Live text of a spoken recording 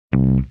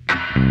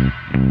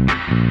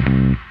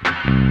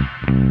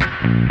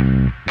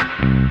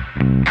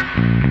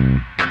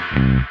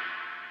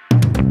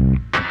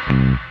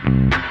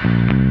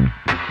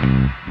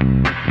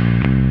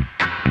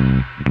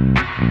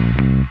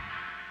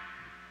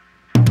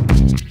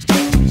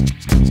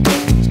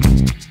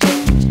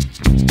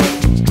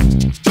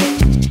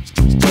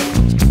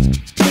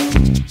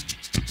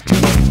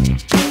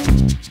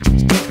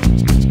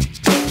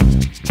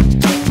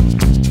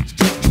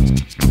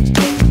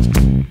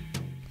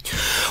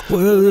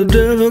Well, the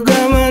devil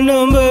got my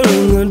number,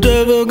 and the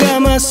devil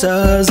got my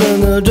size,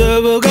 and the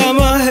devil got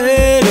my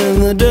head,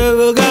 and the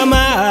devil got my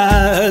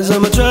eyes.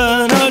 I'ma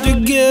try not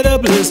to get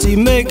up lest he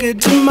make it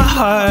to my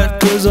heart,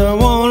 'cause I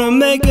wanna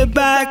make it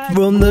back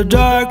from the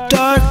dark,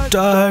 dark,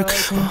 dark.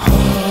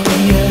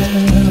 Yeah,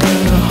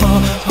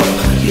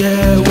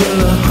 yeah,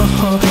 well,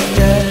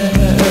 yeah,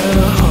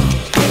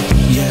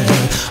 yeah,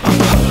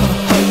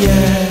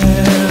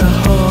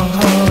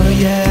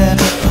 yeah,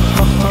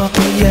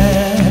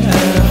 yeah.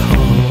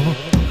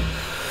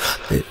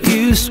 It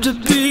used to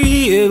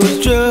be, it was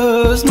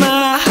just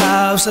my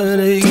house,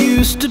 and it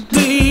used to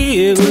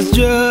be, it was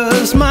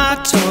just my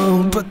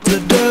tongue. But the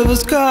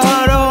devil's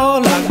got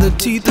all like the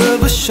teeth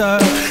of a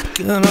shark,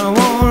 and I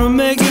wanna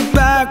make it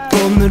back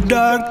from the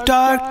dark,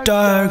 dark,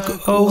 dark.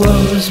 Oh,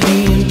 woe's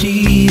me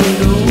indeed,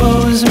 oh,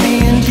 woe's me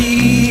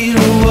indeed,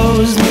 oh,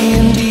 woe's me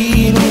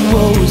indeed, oh,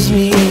 woe's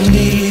me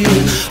indeed,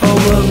 oh,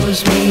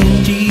 woe's me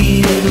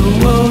indeed, oh,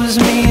 woe's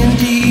me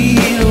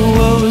indeed, oh,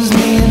 woe's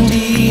me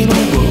indeed, oh,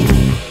 woe.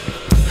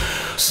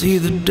 See,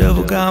 the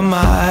devil got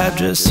my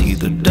address, see,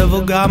 the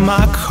devil got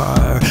my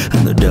car,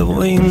 and the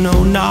devil ain't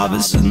no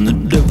novice, and the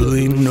devil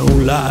ain't no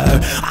liar.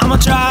 I'ma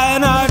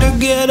trying hard to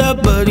get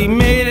up, but he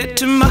made it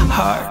to my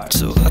heart,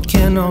 so I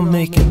cannot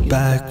make it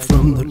back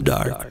from the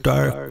dark,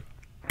 dark,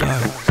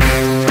 dark.